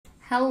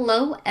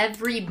Hello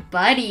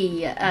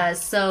everybody.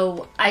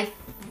 So I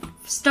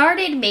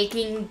started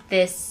making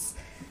this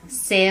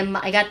sim.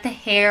 I got the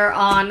hair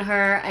on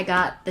her, I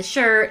got the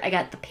shirt, I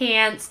got the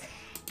pants,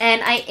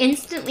 and I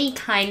instantly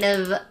kind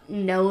of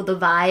know the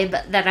vibe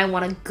that I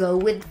want to go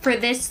with for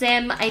this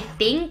sim. I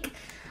think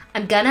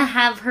I'm gonna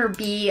have her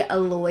be a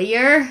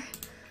lawyer.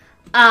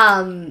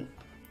 But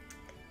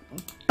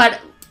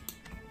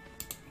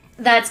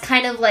that's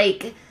kind of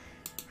like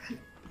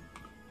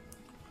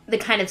the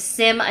kind of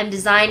sim I'm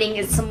designing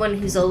is someone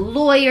who's a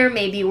lawyer,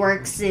 maybe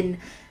works in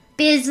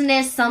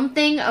business,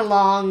 something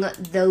along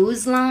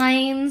those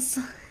lines.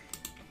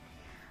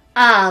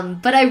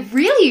 But I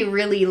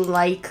really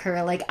like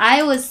her. Like,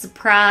 I was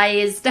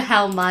surprised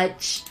how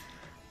much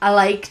I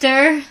liked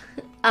her.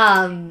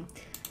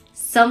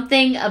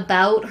 Something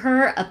about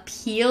her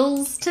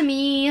appeals to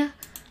me.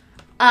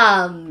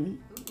 I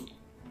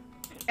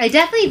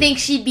definitely think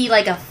she'd be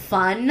like a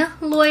fun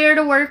lawyer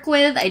to work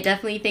with. I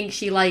definitely think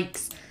she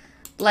likes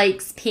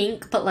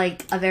pink, but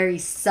like a very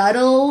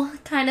subtle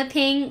kind of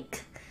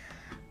pink.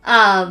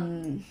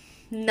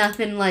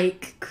 Nothing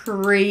like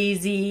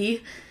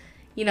crazy.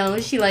 You know,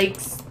 she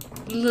likes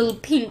little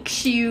pink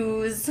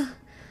shoes.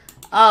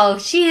 Oh,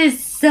 she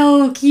is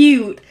so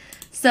cute.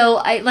 So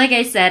like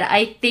I said,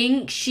 I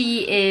think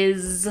she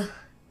is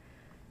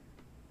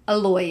a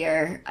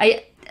lawyer.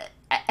 I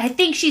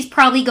think she's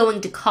probably going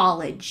to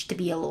college to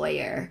be a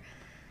lawyer.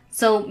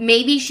 So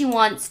maybe she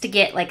wants to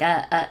get like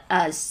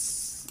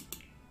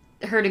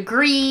her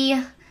degree.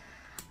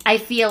 I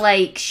feel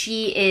like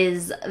she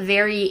is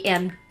very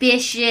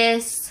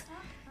ambitious.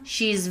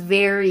 She's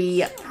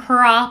very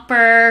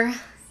proper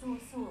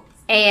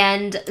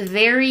and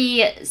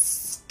very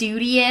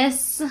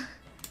studious.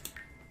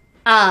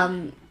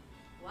 And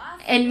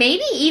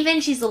maybe even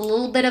she's a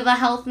little bit of a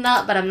health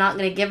nut, but I'm not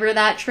going to give her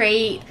that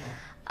trait.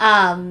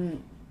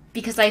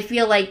 Because I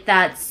feel like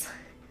that's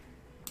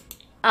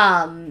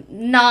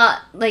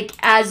not like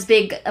as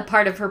big a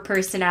part of her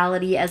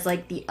personality as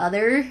like the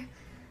other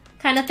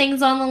kind of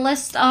things on the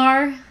list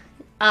are.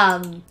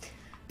 But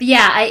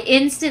yeah, I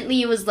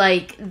instantly was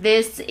like,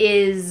 this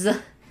is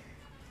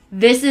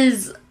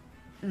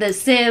the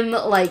sim.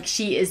 Like,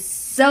 she is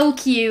so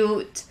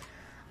cute.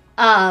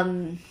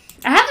 I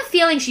have a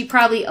feeling she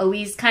probably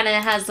always kind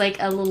of has like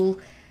a little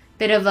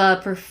bit of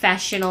a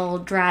professional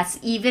dress,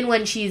 even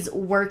when she's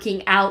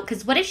working out.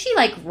 Because what if she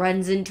like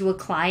runs into a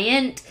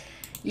client?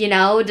 You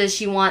know, does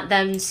she want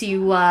them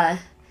to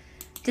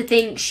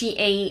think she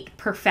ain't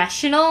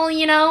professional,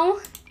 you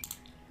know?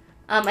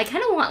 I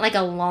kind of want, like,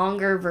 a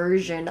longer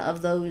version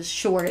of those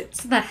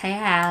shorts that I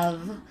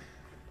have.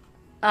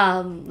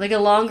 Like, a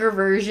longer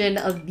version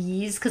of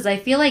these, because I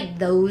feel like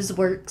those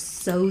work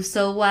so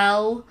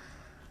well.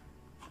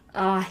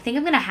 Oh, I think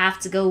I'm gonna have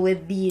to go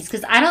with these,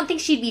 because I don't think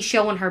she'd be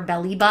showing her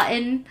belly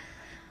button.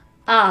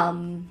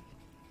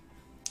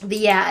 But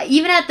yeah,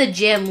 even at the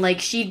gym, like,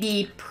 she'd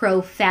be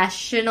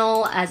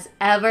professional as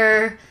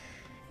ever.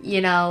 You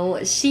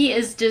know, she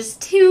is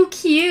just too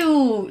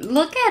cute.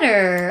 Look at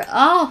her.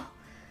 Oh,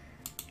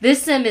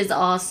 this sim is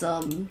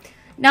awesome.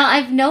 Now,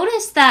 I've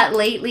noticed that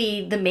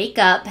lately the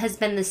makeup has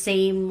been the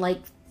same,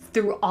 like,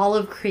 through all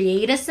of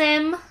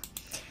Create-A-Sim.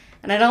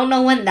 And I don't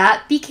know when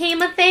that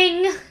became a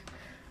thing.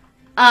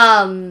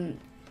 I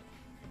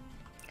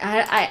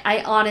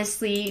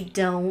honestly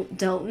don't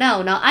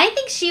know. Now, I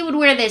think she would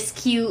wear this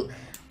cute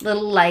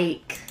little,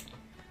 like,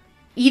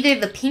 either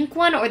the pink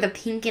one or the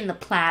pink in the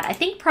plaid. I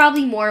think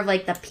probably more of,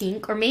 like, the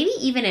pink, or maybe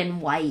even in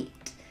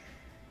white.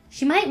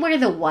 She might wear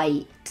the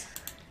white.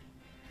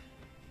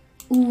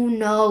 Ooh,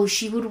 no,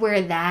 she would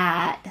wear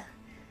that.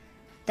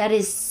 That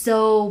is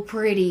so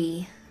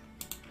pretty.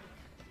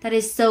 That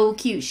is so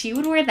cute. She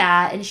would wear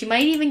that, and she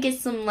might even get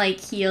some, like,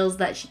 heels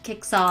that she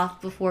kicks off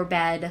before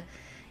bed.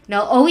 You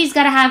know, always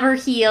gotta have her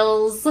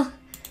heels,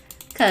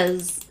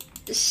 because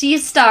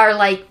she's a star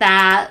like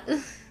that.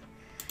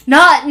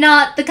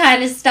 Not the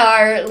kind of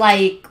star,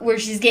 like, where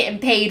she's getting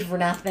paid for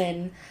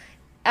nothing,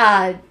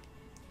 of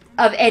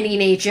any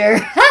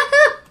nature.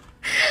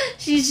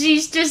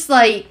 She's just,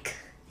 like,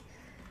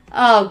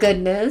 oh,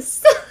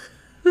 goodness.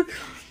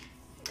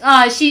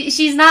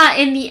 She's not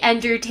in the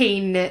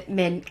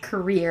entertainment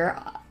career,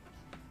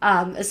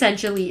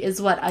 essentially,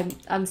 is what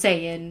I'm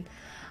saying.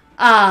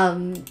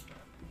 But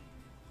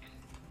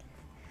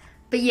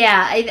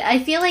yeah, I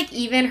feel like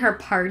even her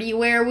party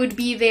wear would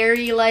be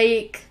very,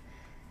 like,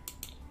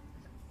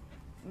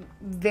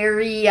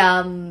 very,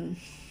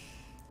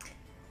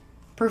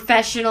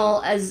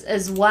 professional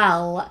as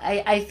well.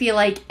 I feel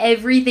like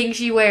everything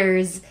she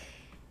wears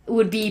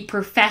would be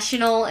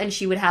professional, and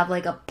she would have,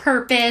 like, a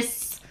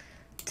purpose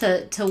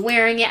to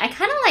wearing it. I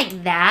kind of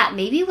like that.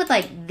 Maybe with,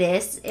 like,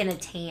 this in a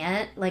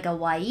tan, like a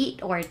white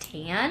or a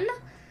tan.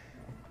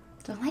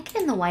 Do I like it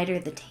in the white or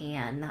the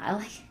tan? I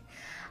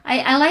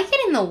like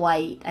it in the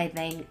white, I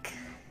think.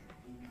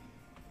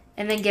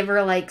 And then give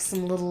her, like,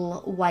 some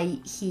little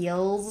white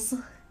heels.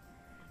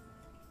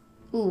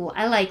 Ooh,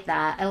 I like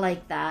that. I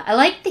like that. I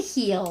like the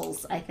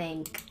heels, I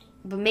think.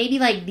 But maybe,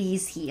 like,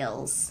 these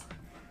heels.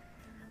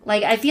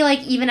 Like, I feel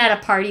like even at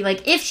a party,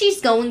 like, if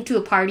she's going to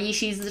a party,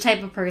 she's the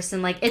type of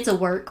person, like, it's a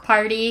work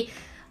party,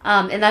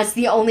 and that's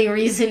the only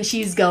reason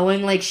she's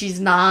going. Like, she's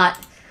not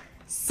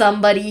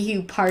somebody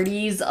who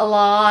parties a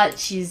lot.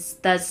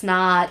 That's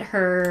not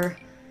her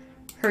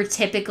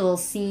typical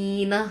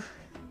scene.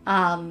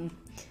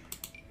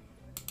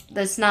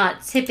 That's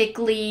not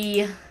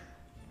typically,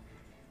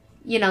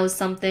 you know,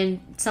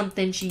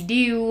 something she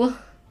do.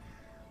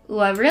 Ooh,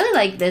 I really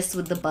like this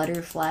with the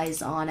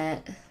butterflies on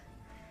it.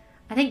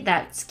 I think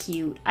that's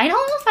cute. I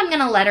don't know if I'm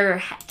gonna let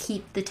her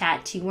keep the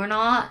tattoo or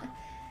not.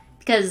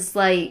 Because,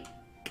 like,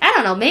 I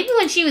don't know. Maybe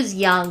when she was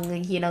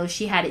young, you know,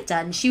 she had it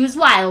done. She was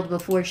wild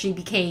before she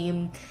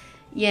became,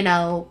 you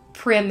know,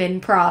 prim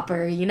and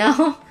proper, you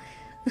know?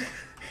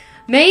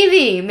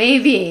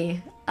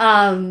 Maybe.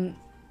 And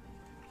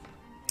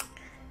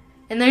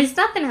there's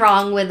nothing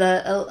wrong with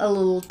a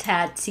little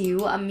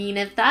tattoo. I mean,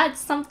 if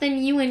that's something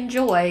you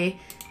enjoy,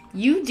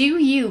 you do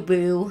you,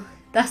 boo.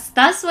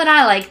 That's what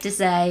I like to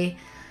say.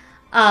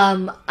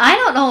 I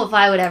don't know if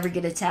I would ever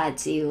get a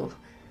tattoo.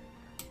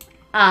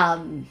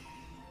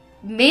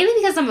 Mainly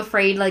because I'm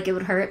afraid, like, it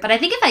would hurt. But I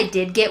think if I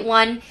did get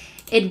one,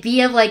 it'd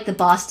be of, like, the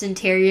Boston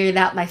Terrier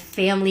that my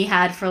family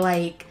had for,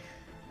 like,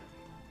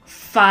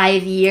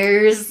 5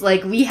 years.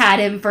 Like, we had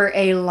him for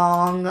a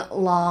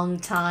long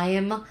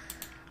time.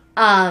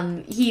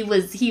 He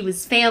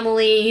was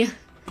family.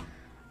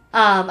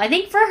 I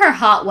think for her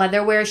hot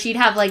weather wear, she'd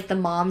have, like, the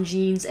mom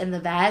jeans and the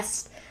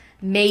vest.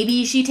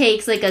 Maybe she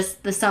takes, like,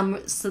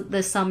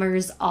 the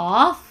summers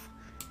off,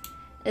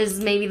 is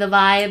maybe the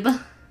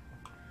vibe.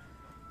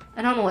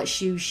 I don't know what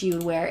shoes she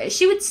would wear.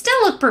 She would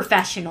still look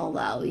professional,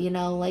 though, you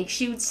know? Like,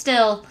 she would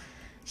still...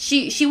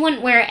 She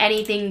wouldn't wear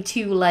anything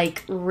too,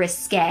 like,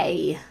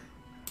 risque.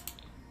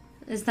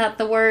 Is that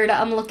the word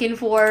I'm looking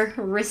for?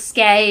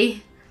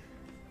 Risque.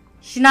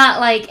 She's not,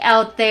 like,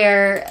 out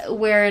there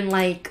wearing,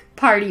 like,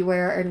 party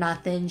wear or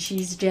nothing.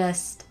 She's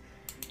just,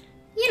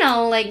 you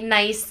know, like,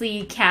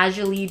 nicely,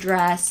 casually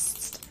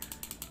dressed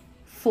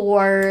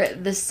for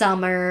the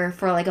summer,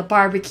 for, like, a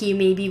barbecue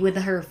maybe with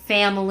her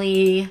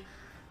family.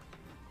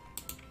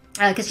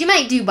 Because she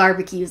might do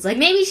barbecues. Like,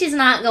 maybe she's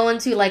not going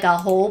to, like, a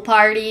whole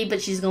party,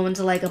 but she's going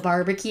to, like, a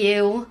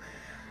barbecue.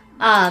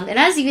 And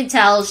as you can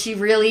tell,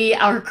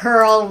 our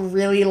girl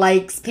really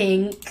likes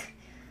pink.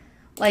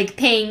 Like,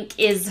 pink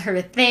is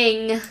her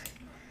thing.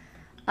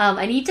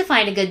 I need to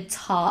find a good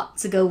top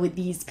to go with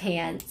these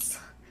pants.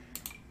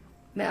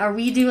 Are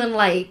we doing,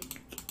 like,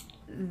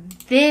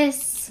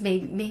 this?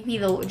 Maybe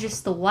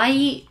just the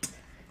white?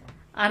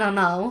 I don't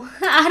know.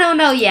 I don't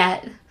know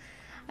yet.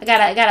 I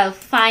gotta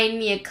find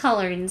me a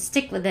color and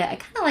stick with it. I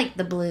kind of like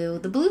the blue.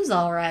 The blue's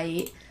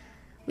alright.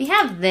 We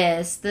have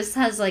this. This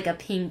has, like, a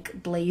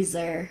pink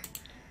blazer.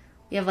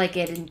 We have, like,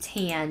 it in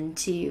tan,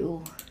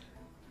 too.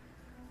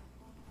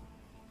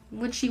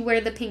 Would she wear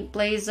the pink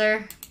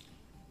blazer?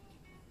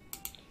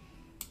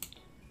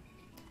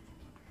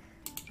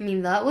 I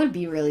mean, that would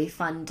be really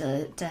fun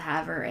to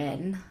have her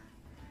in.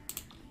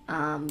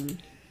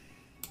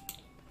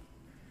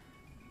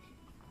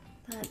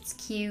 That's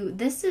cute.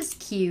 This is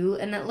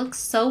cute, and it looks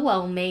so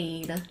well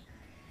made.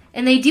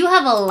 And they do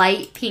have a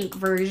light pink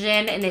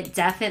version, and it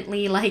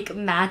definitely, like,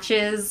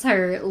 matches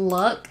her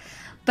look.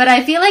 But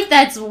I feel like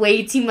that's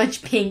way too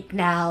much pink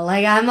now.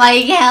 Like, I'm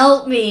like,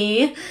 help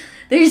me.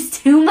 There's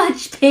too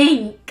much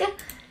pink.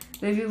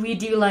 Maybe we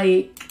do,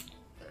 like,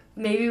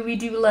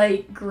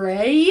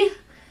 gray?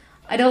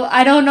 I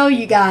don't know,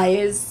 you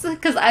guys.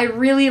 Because I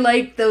really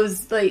like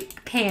those,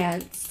 like,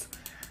 pants.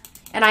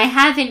 And I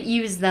haven't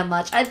used them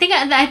much. I think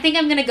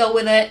I'm gonna go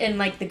with it in,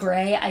 like, the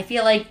gray. I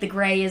feel like the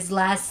gray is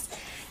less,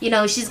 you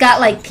know, she's got,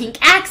 like, pink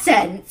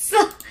accents.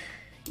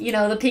 You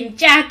know, the pink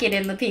jacket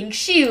and the pink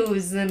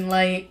shoes. And,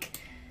 like,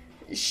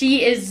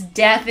 she is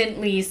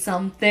definitely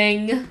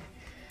something.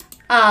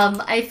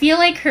 I feel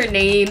like her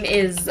name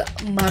is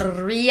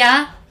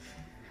Maria.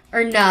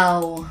 Or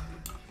no.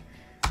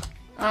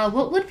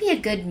 What would be a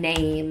good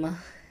name?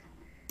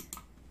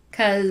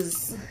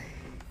 'Cause...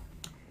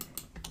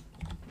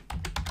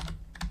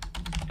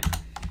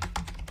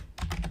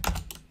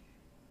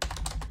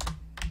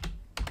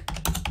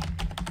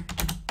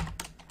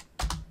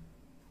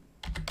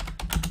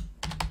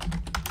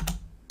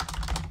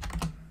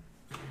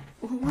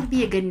 what would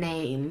be a good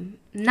name?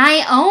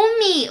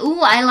 Naomi!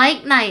 Ooh, I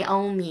like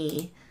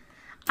Naomi.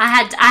 I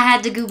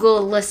had to Google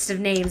a list of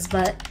names,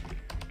 but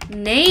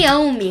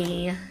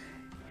Naomi.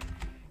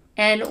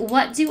 And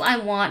what do I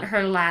want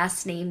her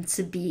last name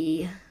to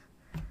be?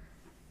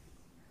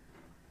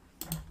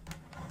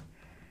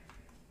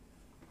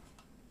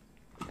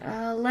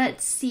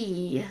 Let's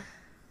see.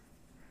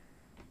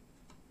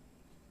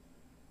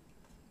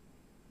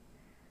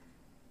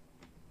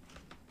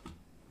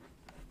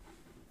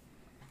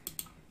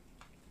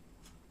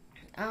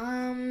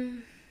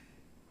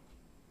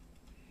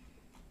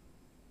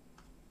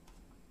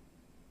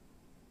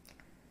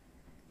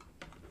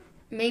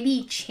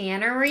 Maybe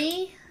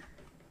Channary?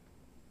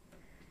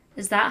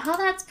 Is that how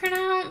that's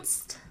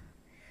pronounced?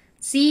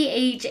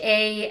 Channary.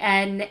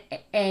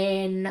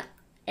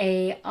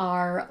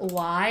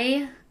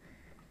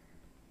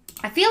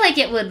 I feel like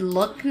it would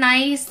look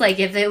nice, like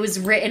if it was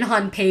written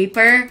on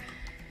paper.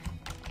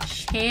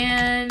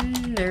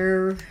 Channary.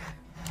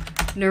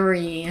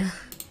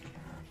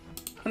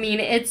 I mean,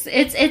 it's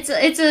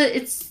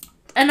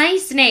a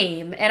nice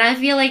name, and I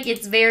feel like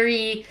it's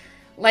very,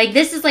 like,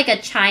 this is like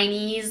a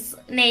Chinese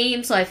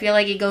name, so I feel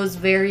like it goes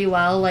very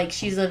well. Like,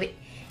 she's of,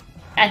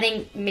 I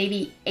think,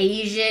 maybe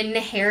Asian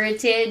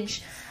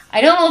heritage.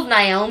 I don't know if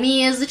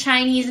Naomi is a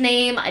Chinese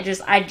name. I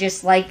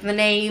just like the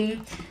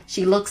name.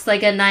 She looks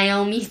like a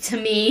Naomi to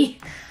me.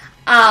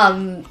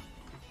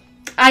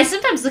 I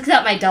sometimes look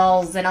at my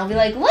dolls and I'll be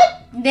like,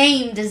 what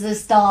name does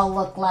this doll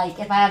look like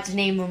if I have to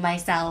name them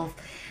myself?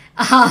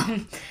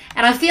 And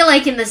I feel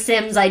like in The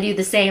Sims I do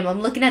the same.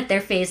 I'm looking at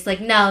their face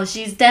like, no,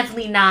 she's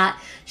definitely not.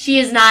 She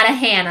is not a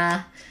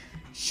Hannah.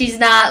 She's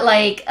not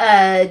like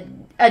a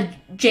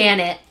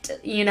Janet,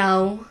 you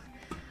know?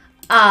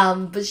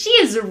 But she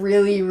is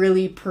really,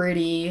 really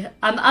pretty.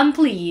 I'm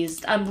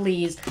pleased. I'm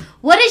pleased.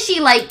 What does she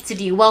like to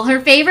do? Well, her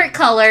favorite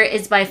color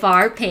is by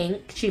far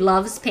pink. She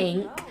loves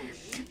pink.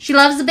 She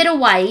loves a bit of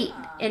white,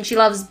 and she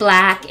loves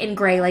black and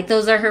gray. Like,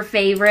 those are her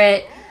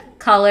favorite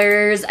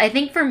colors. I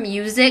think for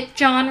music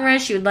genre,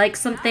 she would like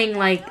something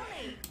like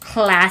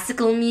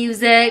classical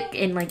music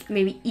and like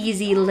maybe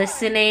easy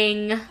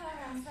listening.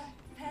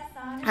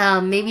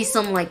 Maybe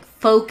some like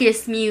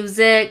focus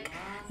music.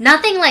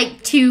 Nothing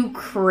like too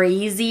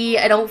crazy.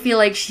 I don't feel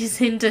like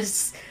she's into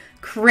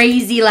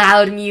crazy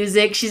loud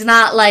music. She's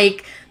not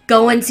like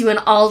going to an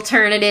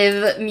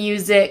alternative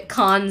music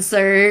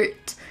concert.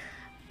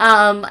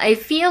 I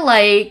feel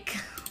like,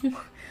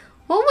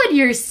 what would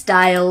your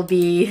style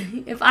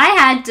be? If I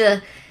had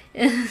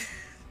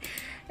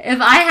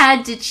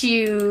to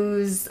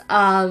choose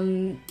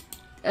a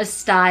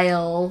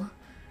style,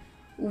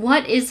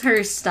 what is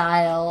her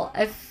style?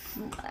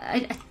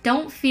 I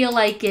don't feel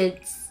like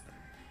it's,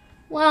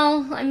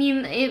 well, I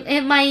mean,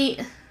 it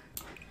might,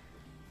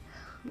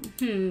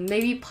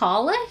 maybe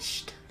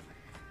polished?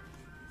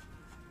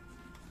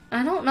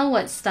 I don't know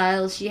what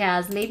style she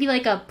has. Maybe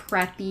like a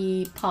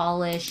preppy,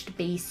 polished,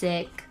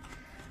 basic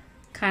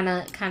kind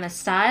of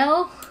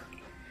style.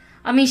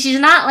 I mean, she's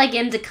not like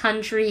into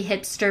country,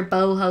 hipster,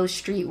 boho,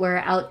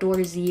 streetwear,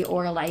 outdoorsy,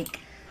 or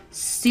like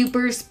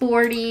super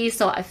sporty.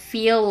 So I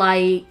feel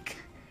like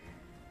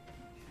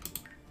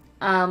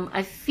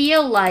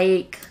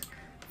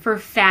for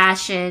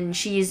fashion,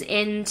 she's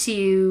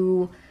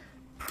into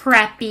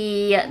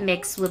preppy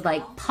mixed with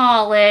like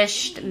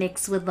polished,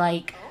 mixed with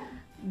like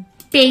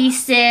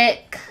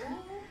basic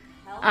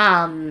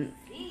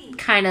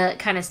kind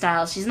of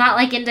style. She's not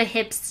like into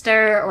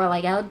hipster or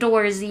like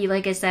outdoorsy,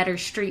 like I said, or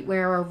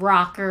streetwear or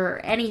rocker or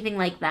anything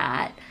like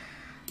that.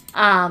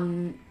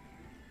 I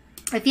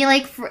feel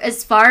like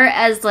as far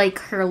as like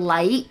her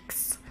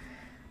likes,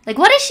 like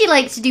what does she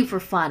like to do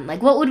for fun?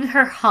 Like what would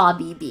her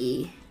hobby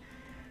be?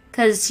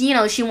 Because, you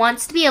know, she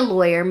wants to be a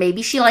lawyer.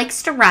 Maybe she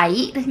likes to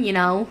write, you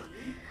know.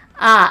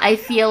 I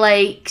feel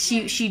like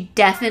she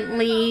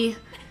definitely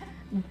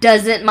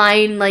doesn't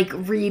mind, like,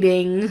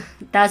 reading.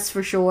 That's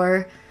for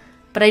sure.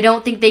 But I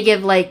don't think they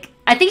give, like,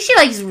 I think she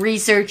likes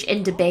research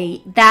and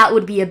debate. That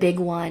would be a big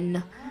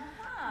one.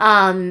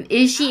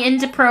 Is she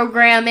into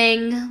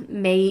programming?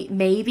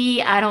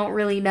 Maybe. I don't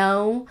really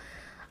know.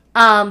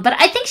 But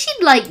I think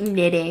she'd like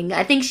knitting.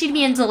 I think she'd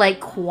be into, like,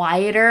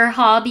 quieter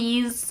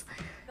hobbies.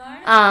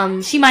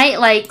 She might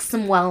like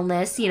some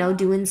wellness, you know,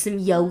 doing some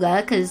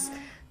yoga, because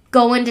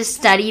going to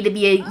study to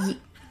be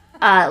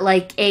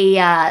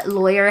a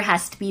lawyer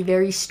has to be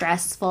very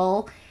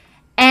stressful.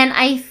 And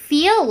I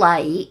feel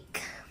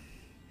like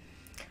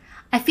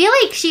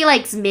she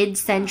likes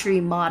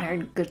mid-century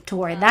modern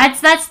couture.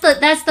 That's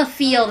the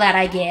feel that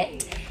I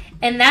get.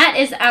 And that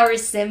is our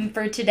sim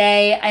for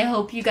today. I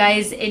hope you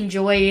guys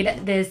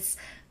enjoyed this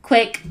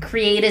quick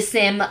Create a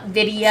Sim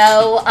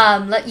video.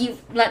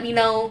 Let me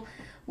know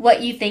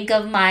what you think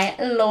of my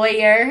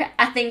lawyer.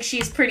 I think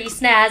she's pretty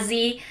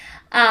snazzy.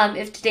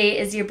 If today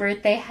is your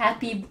birthday,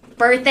 happy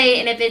birthday.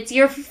 And if it's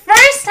your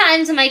first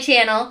time to my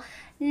channel,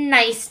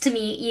 nice to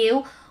meet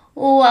you.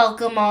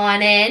 Welcome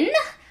on in.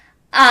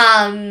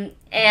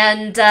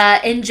 And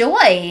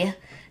enjoy.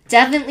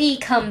 Definitely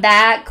come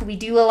back. We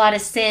do a lot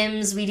of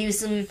Sims. We do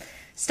some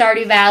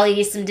Stardew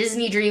Valley, some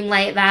Disney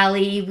Dreamlight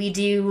Valley. We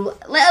do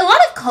a lot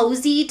of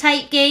cozy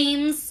type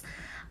games.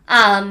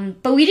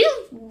 But we do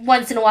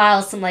once in a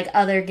while some like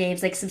other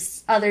games, like some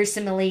other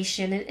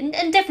simulation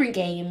and different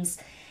games.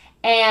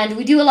 And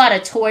we do a lot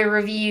of toy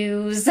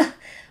reviews.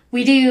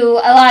 We do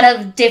a lot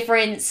of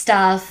different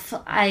stuff.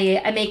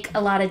 I make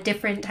a lot of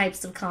different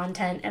types of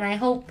content, and I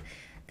hope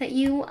that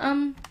you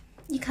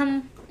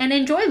come and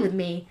enjoy with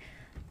me.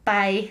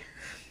 Bye.